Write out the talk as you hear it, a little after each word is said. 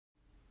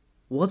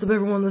What's up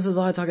everyone, this is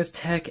iTalkus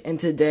Tech, and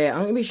today I'm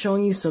going to be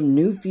showing you some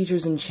new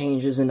features and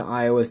changes in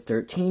iOS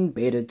 13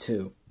 Beta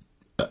 2.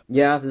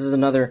 Yeah, this is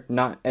another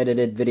not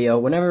edited video.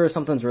 Whenever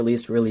something's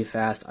released really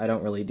fast, I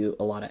don't really do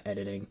a lot of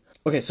editing.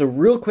 Okay, so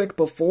real quick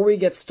before we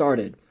get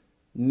started,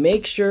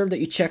 make sure that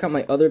you check out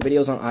my other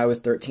videos on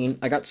iOS 13.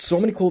 I got so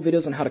many cool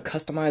videos on how to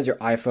customize your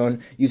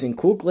iPhone using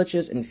cool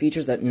glitches and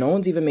features that no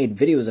one's even made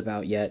videos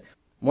about yet.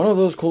 One of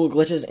those cool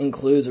glitches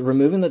includes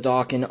removing the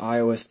dock in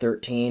iOS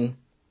 13.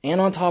 And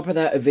on top of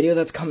that, a video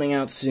that's coming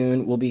out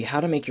soon will be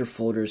how to make your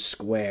folders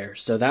square.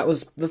 So that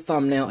was the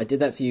thumbnail. I did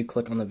that so you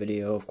click on the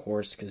video, of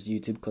course, because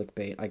YouTube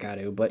clickbait, I got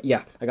to. But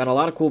yeah, I got a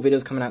lot of cool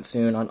videos coming out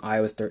soon on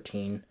iOS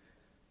 13.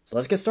 So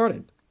let's get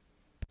started.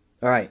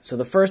 Alright, so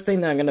the first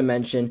thing that I'm going to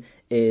mention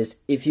is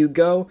if you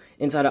go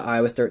inside of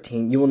iOS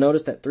 13, you will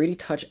notice that 3D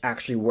Touch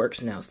actually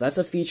works now. So that's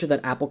a feature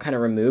that Apple kind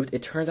of removed.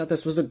 It turns out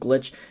this was a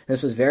glitch, and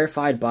this was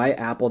verified by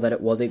Apple that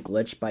it was a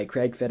glitch by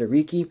Craig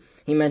Federighi.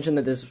 He mentioned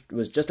that this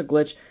was just a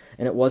glitch,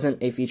 and it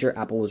wasn't a feature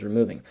Apple was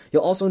removing.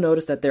 You'll also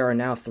notice that there are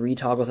now 3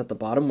 toggles at the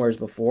bottom, whereas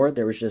before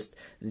there was just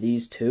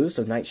these 2,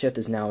 so Night Shift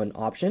is now an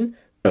option.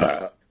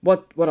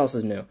 What else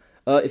is new?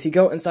 If you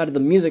go inside of the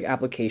music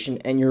application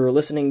and you're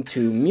listening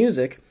to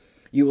music,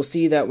 you will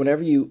see that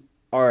whenever you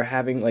are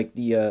having like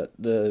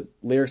the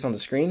lyrics on the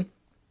screen,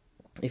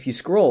 if you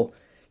scroll,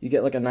 you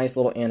get like a nice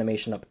little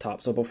animation up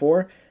top. So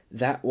before,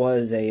 that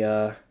was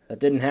that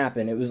didn't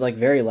happen. It was like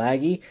very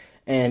laggy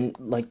and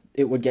like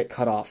it would get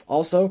cut off.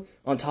 Also,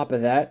 on top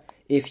of that,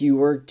 if you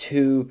were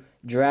to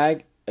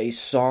drag a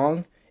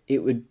song,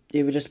 it would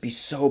just be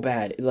so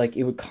bad. Like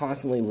it would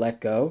constantly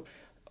let go.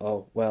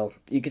 Oh, well,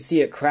 you can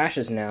see it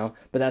crashes now,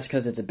 but that's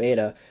because it's a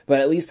beta. But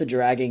at least the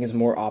dragging is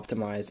more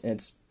optimized and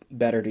it's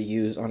better to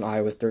use on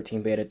iOS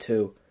 13 Beta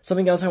 2.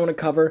 Something else I want to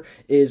cover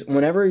is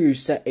whenever you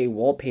set a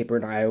wallpaper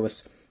in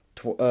iOS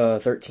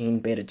 13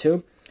 Beta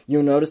 2,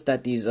 you'll notice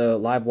that these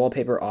live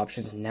wallpaper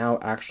options now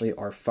actually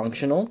are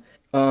functional.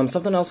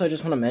 Something else I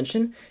just want to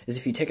mention is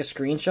if you take a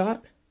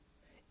screenshot,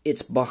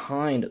 it's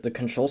behind the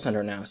control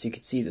center now, so you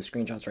can see the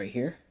screenshots right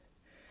here.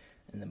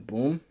 And then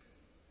boom.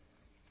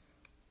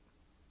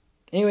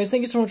 Anyways,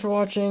 thank you so much for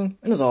watching,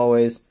 and as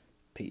always,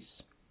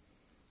 peace.